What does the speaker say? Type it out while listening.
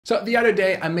So the other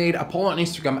day I made a poll on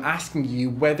Instagram asking you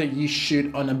whether you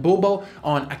shoot on a mobile,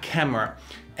 on a camera.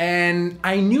 And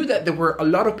I knew that there were a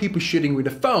lot of people shooting with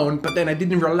a phone, but then I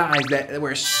didn't realize that there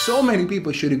were so many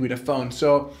people shooting with a phone.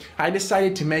 So I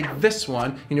decided to make this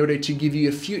one in order to give you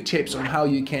a few tips on how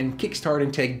you can kickstart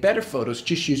and take better photos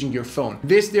just using your phone.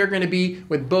 They're going to be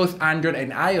with both Android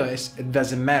and iOS, it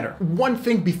doesn't matter. One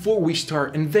thing before we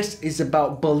start, and this is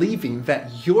about believing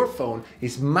that your phone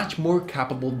is much more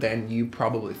capable than you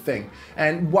probably think.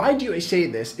 And why do I say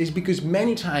this? Is because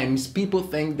many times people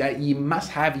think that you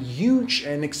must have huge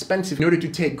and expensive in order to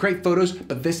take great photos,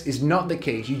 but this is not the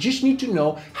case. You just need to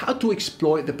know how to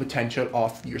exploit the potential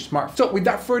of your smartphone. So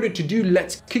without further ado,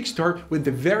 let's kickstart with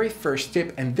the very first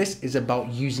tip, and this is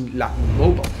about using Lightroom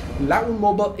Mobile. Lightroom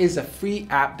Mobile is a free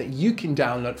app that you can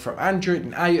download from Android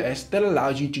and iOS that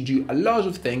allows you to do a lot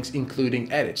of things,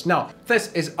 including edits. Now,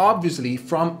 this is obviously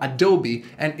from Adobe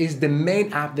and is the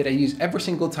main app that I use every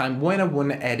single time when I want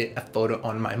to edit a photo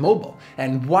on my mobile.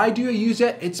 And why do I use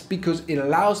it? It's because it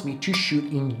allows me to shoot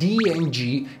in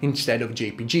DNG instead of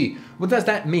JPG. What does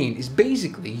that mean? Is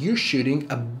basically you're shooting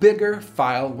a bigger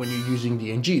file when you're using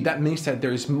DNG. That means that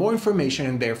there is more information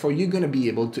and therefore you're going to be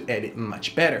able to edit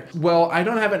much better. Well, I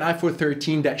don't have an iPhone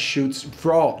 13 that shoots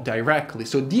RAW directly.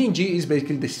 So DNG is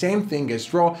basically the same thing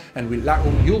as RAW, and with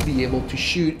Lightroom you'll be able to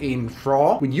shoot in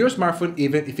RAW with your smartphone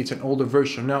even if it's an older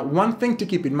version. Now, one thing to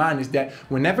keep in mind is that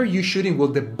whenever you're shooting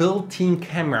with the built-in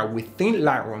camera within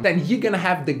Lightroom, then you're going to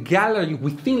have the gallery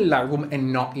within Lightroom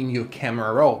and not in your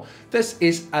camera roll. This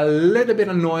is a little bit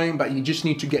annoying, but you just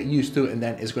need to get used to it and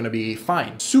then it's going to be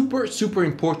fine. Super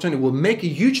important. It will make a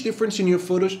huge difference in your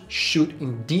photos. Shoot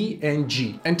in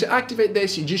DNG. And to activate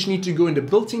this, you just need to go in the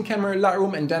built-in camera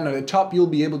Lightroom, and then at the top you'll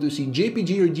be able to see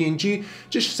JPG or DNG.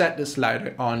 Just set the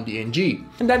slider on DNG.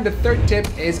 And then the third tip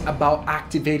is about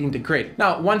activating the grid.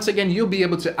 Now, once again, you'll be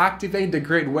able to activate the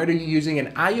grid whether you're using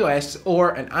an iOS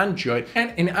or an Android.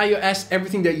 And in iOS,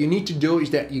 everything that you need to do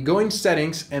is that you go in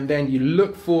settings and then you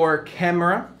look for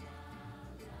camera.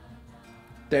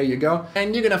 There you go.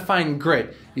 And you're gonna find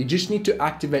grid. You just need to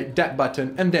activate that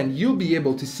button and then you'll be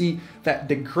able to see that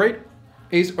the grid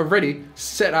is already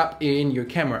set up in your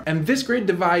camera. And this grid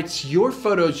divides your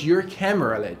photos, your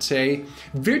camera, let's say,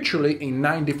 virtually in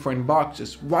 9 different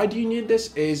boxes. Why do you need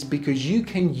this? Is because you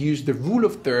can use the rule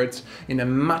of thirds in a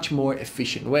much more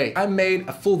efficient way. I made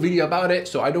a full video about it,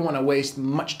 so I don't want to waste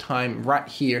much time right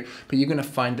here, but you're gonna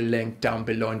find the link down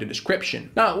below in the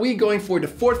description. Now we're going for the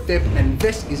fourth tip, and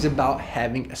this is about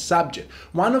having a subject.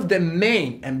 One of the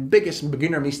main and biggest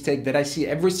beginner mistake that I see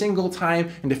every single time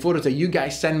in the photos that you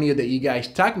guys send me or that you guys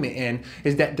tag me in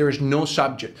is that there is no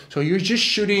subject. So you're just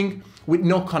shooting with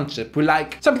no concept, with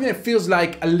like something that feels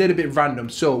like a little bit random.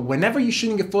 So whenever you're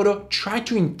shooting a photo, try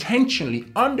to intentionally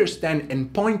understand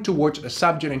and point towards a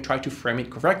subject and try to frame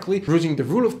it correctly using the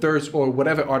rule of thirds or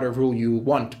whatever other rule you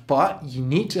want. But you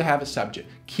need to have a subject.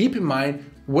 Keep in mind,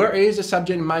 where is the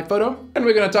subject in my photo? And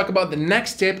we're gonna talk about the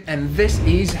next tip, and this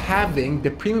is having the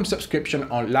premium subscription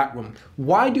on Lightroom.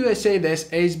 Why do I say this?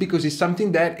 Is because it's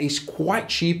something that is quite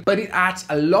cheap, but it adds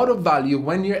a lot of value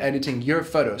when you're editing your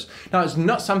photos. Now, it's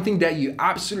not something that you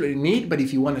absolutely need, but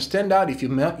if you want to stand out, if you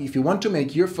want to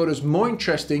make your photos more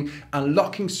interesting,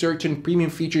 unlocking certain premium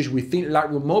features within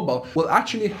Lightroom Mobile will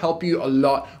actually help you a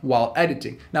lot while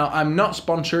editing. Now, I'm not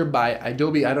sponsored by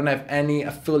Adobe. I don't have any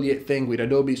affiliate thing with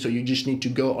Adobe, so you just need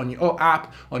to go on your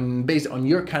app based on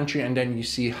your country, and then you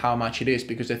see how much it is,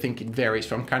 because I think it varies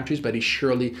from countries, but it's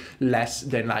surely less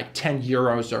than like 10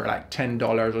 euros or like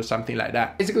 $10 or something like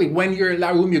that. Basically, when you're in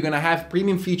Lightroom, you're gonna have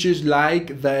premium features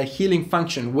like the healing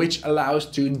function, which allows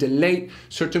to delete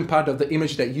certain part of the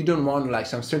image that you don't want, like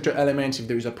some center elements, if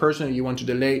there is a person that you want to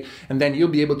delete, and then you'll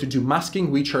be able to do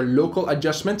masking, which are local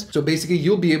adjustments. So basically,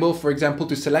 you'll be able, for example,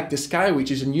 to select the sky,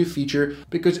 which is a new feature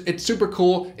because it's super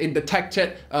cool. It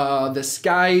detected the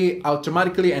sky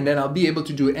automatically, and then I'll be able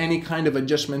to do any kind of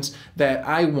adjustments that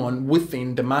I want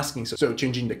within the masking. So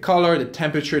changing the color, the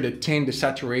temperature, the tint, the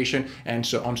saturation, and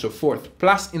so on and so forth.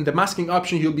 Plus, in the masking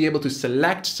option, you'll be able to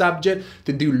select subject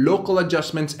to do local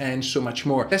adjustments and so much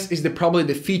more. This is probably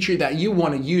the feature that you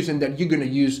want to use and that you're going to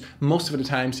use most of the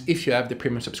times if you have the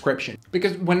premium subscription.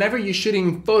 Because whenever you're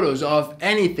shooting photos of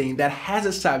anything that has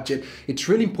a subject, it's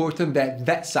really important that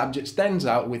that subject stands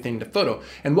out within the photo.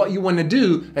 And what you want to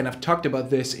do, and I've talked about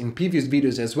this in previous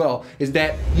videos as well, is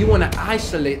that you want to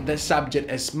isolate the subject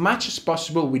as much as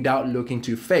possible without looking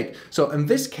too fake. So in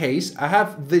this case, I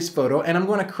have this photo and I'm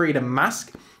going to create a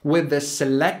mask with the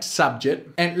select subject,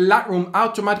 and Lightroom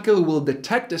automatically will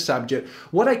detect the subject.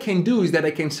 What I can do is that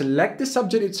I can select the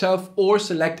subject itself or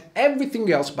select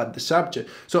everything else but the subject.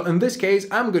 So in this case,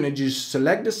 I'm gonna just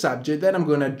select the subject, then I'm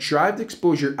gonna drive the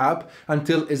exposure up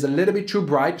until it's a little bit too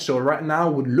bright. So right now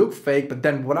it would look fake, but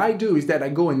then what I do is that I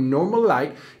go in normal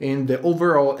light in the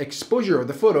overall exposure of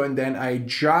the photo, and then I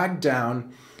drag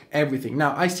down everything.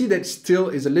 Now I see that still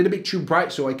is a little bit too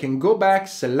bright, so I can go back,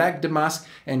 select the mask,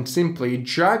 and simply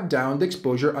drag down the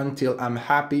exposure until I'm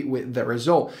happy with the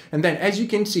result. And then as you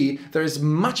can see, there is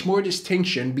much more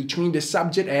distinction between the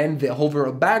subject and the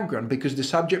overall background because the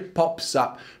subject pops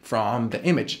up from the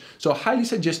image. So highly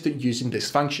suggested using this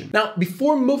function. Now,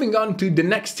 before moving on to the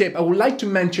next tip, I would like to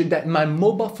mention that my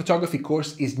mobile photography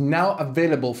course is now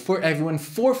available for everyone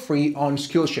for free on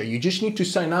Skillshare. You just need to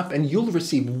sign up and you'll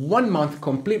receive 1 month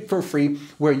complete for free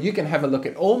where you can have a look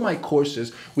at all my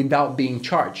courses without being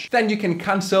charged. Then you can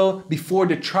cancel before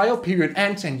the trial period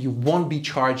ends and you won't be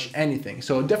charged anything.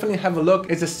 So definitely have a look.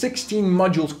 It's a 16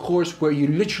 modules course where you're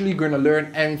literally going to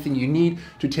learn everything you need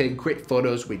to take great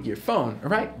photos with your phone. All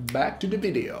right, back to the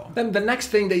video. Then the next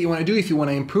thing that you want to do if you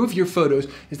want to improve your photos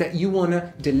is that you want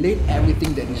to delete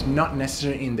everything that is not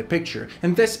necessary in the picture.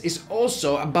 And this is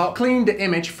also about cleaning the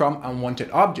image from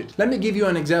unwanted objects. Let me give you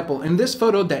an example. In this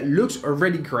photo that looks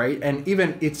already great and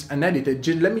even it's unedited,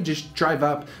 let me just drive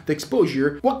up the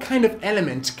exposure. What kind of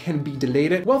elements can be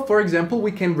deleted? Well, for example,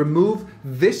 we can remove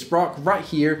this rock right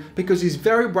here because it's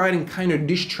very bright and kind of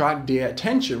distract the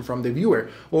attention from the viewer.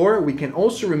 Or we can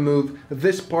also remove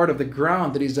this part of the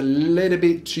ground that is a little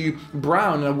bit too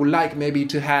brown and I would like maybe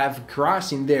to have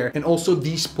grass in there, and also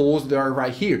these poles that are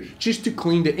right here just to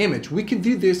clean the image. We can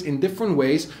do this in different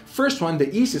ways. First one,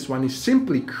 the easiest one, is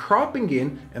simply cropping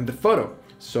in the photo.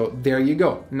 So there you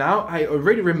go. Now I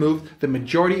already removed the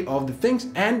majority of the things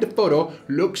and the photo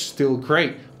looks still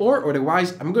great. Or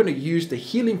otherwise, I'm going to use the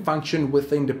healing function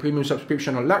within the premium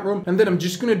subscription on Lightroom, and then I'm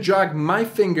just going to drag my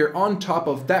finger on top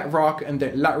of that rock and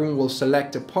then Lightroom will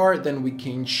select a part, then we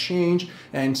can change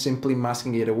and simply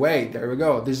masking it away. There we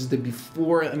go. This is the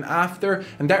before and after,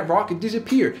 and that rock, it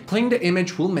disappeared. Cleaning the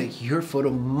image will make your photo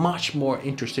much more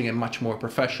interesting and much more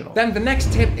professional. Then the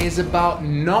next tip is about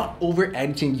not over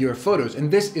editing your photos, and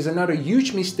this is another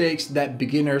huge mistake that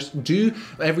beginners do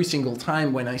every single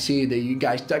time. When I see that you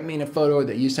guys tag me in a photo,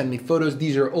 that you send me photos,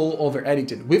 these are all over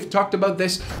edited. We've talked about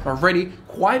this already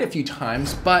quite a few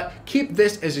times, but keep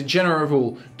this as a general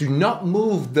rule. Do not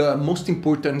move the most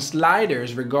important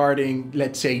sliders regarding,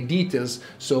 let's say, details.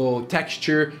 So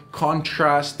texture,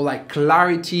 contrast, like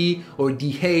clarity or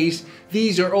dehaze.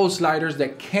 These are all sliders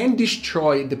that can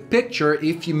destroy the picture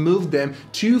if you move them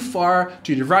too far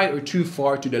to the right or too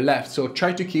far to the left. So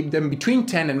try to keep them between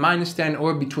 10 and -10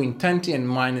 or between 20 and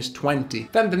 -20.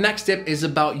 Then the next step is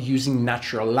about using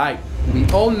natural light. We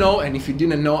all know, and if you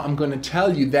didn't know, I'm gonna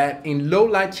tell you that in low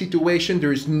light situation,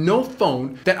 there is no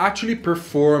phone that actually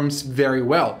performs very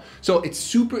well. So it's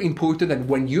super important that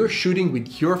when you're shooting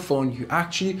with your phone, you're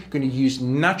actually gonna use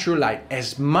natural light,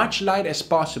 as much light as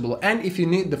possible. And if you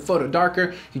need the photo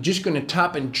darker, you're just gonna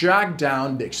tap and drag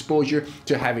down the exposure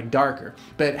to have it darker.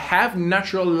 But have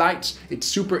natural lights, it's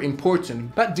super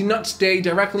important. But do not stay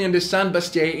directly in the sun, but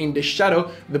stay in the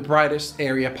shadow, the brightest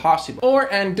area possible. Or,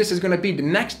 and this is gonna be the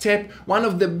next tip, one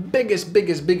of the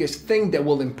biggest thing that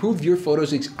will improve your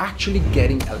photos is actually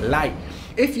getting a light.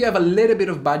 If you have a little bit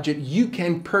of budget, you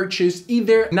can purchase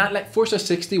either Nightlight Forza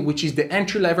 60, which is the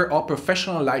entry level or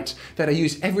professional lights that I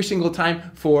use every single time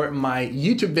for my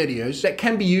YouTube videos, that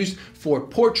can be used for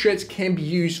portraits, can be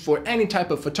used for any type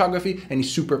of photography, and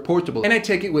is super portable. And I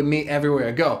take it with me everywhere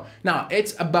I go. Now,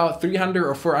 it's about 300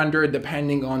 or 400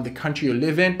 depending on the country you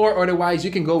live in, or otherwise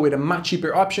you can go with a much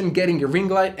cheaper option, getting a ring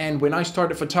light. And when I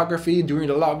started photography during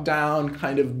the lockdown,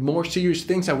 kind of more serious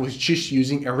things, I was just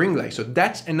using a ring light. So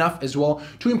that's enough as well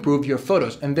to improve your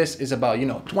photos. And this is about, you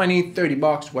know, 20, 30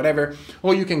 bucks, whatever.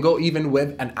 Or you can go even with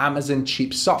an Amazon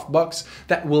cheap softbox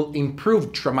that will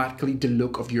improve dramatically the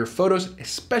look of your photos,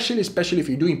 especially if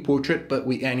you're doing portrait, but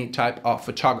with any type of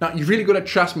photography. Now, you really gotta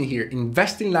trust me here.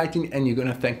 Invest in lighting and you're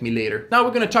gonna thank me later. Now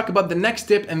we're gonna talk about the next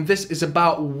tip, and this is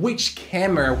about which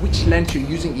camera, which lens you're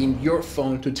using in your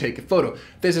phone to take a photo.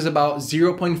 This is about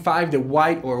 0.5 the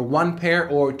wide, or 1 pair,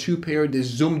 or 2 pair the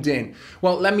zoomed in.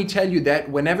 Well, let me tell you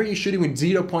that whenever you're shooting with with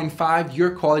 0.5,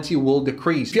 your quality will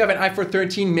decrease. If you have an iPhone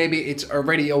 13, maybe it's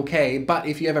already okay, but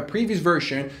if you have a previous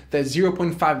version, the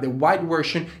 0.5, the white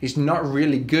version, is not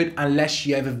really good unless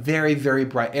you have a very, very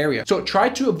bright area. So try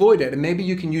to avoid it, and maybe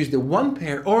you can use the 1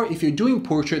 pair, or if you're doing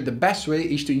portrait, the best way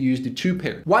is to use the 2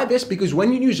 pair. Why this? Because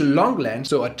when you use a long lens,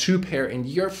 so a 2 pair in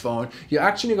your phone, you're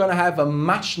actually gonna have a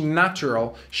much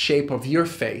natural shape of your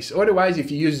face. Otherwise,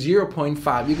 if you use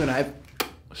 0.5, you're gonna have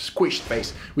squished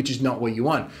face, which is not what you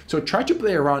want. So try to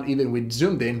play around even with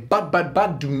zoomed in, but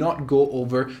do not go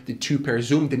over the 2 pair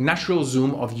zoom, the natural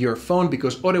zoom of your phone,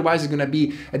 because otherwise it's gonna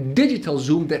be a digital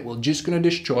zoom that will just gonna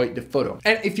destroy the photo.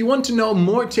 And if you want to know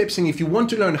more tips and if you want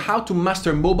to learn how to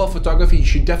master mobile photography, you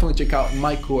should definitely check out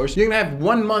my course. You're gonna have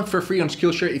 1 month for free on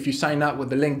Skillshare if you sign up with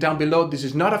the link down below. This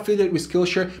is not affiliated with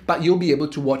Skillshare, but you'll be able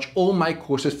to watch all my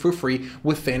courses for free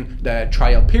within the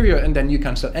trial period, and then you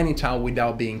can start anytime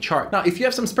without being charged. Now, if you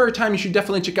have some spare time, you should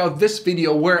definitely check out this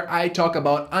video where I talk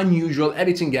about unusual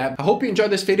editing app. I hope you enjoyed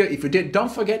this video. If you did,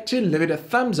 don't forget to leave it a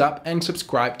thumbs up and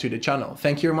subscribe to the channel.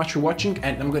 Thank you very much for watching,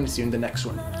 and I'm going to see you in the next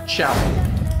one.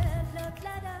 Ciao.